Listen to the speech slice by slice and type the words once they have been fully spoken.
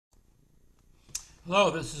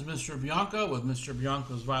Hello, this is Mr. Bianco with Mr.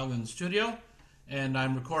 Bianco's Violin Studio, and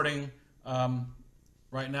I'm recording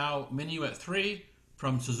right now Minuet 3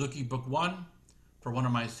 from Suzuki Book 1 for one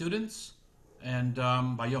of my students, and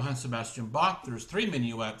by Johann Sebastian Bach. There's 3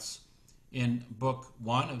 minuets in Book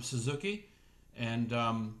 1 of Suzuki, and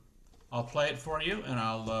I'll play it for you, and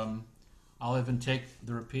I'll even take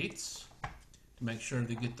the repeats to make sure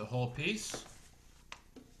to get the whole piece.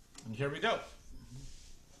 And here we go.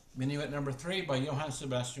 Minuet number 3 by Johann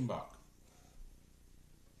Sebastian Bach.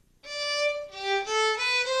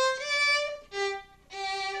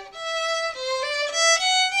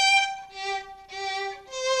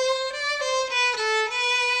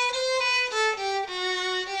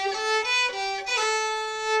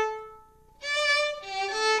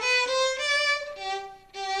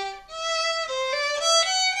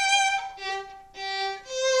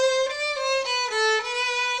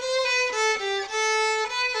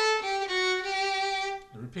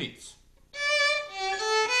 The repeats.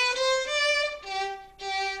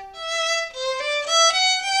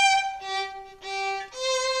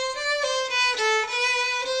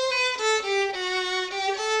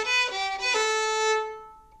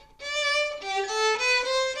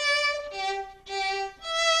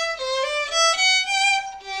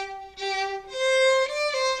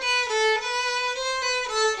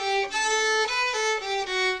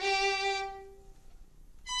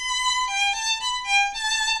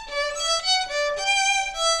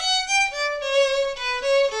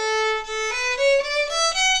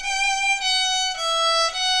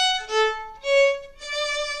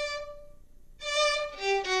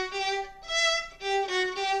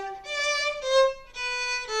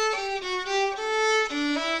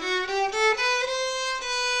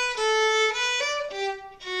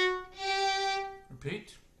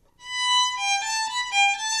 Repeat.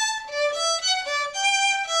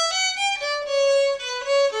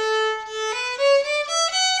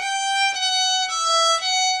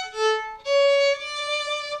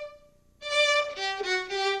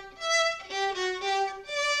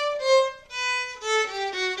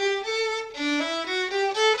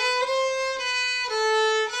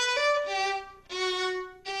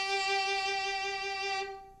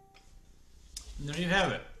 And there you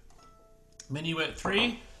have it. Minuet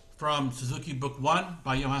 3 from Suzuki Book 1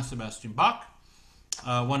 by Johann Sebastian Bach.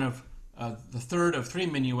 One of the third of 3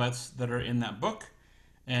 minuets that are in that book.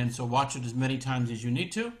 And so watch it as many times as you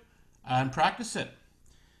need to and practice it.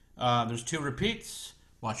 There's 2 repeats.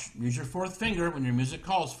 Use your 4th finger when your music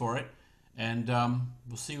calls for it. And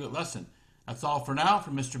we'll see you at lesson. That's all for now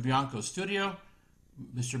from Mr. Bianco's studio,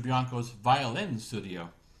 Mr. Bianco's Violin Studio.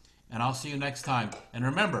 And I'll see you next time. And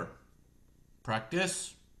remember,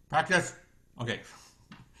 practice, practice. Okay.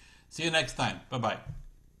 See you next time. Bye-bye.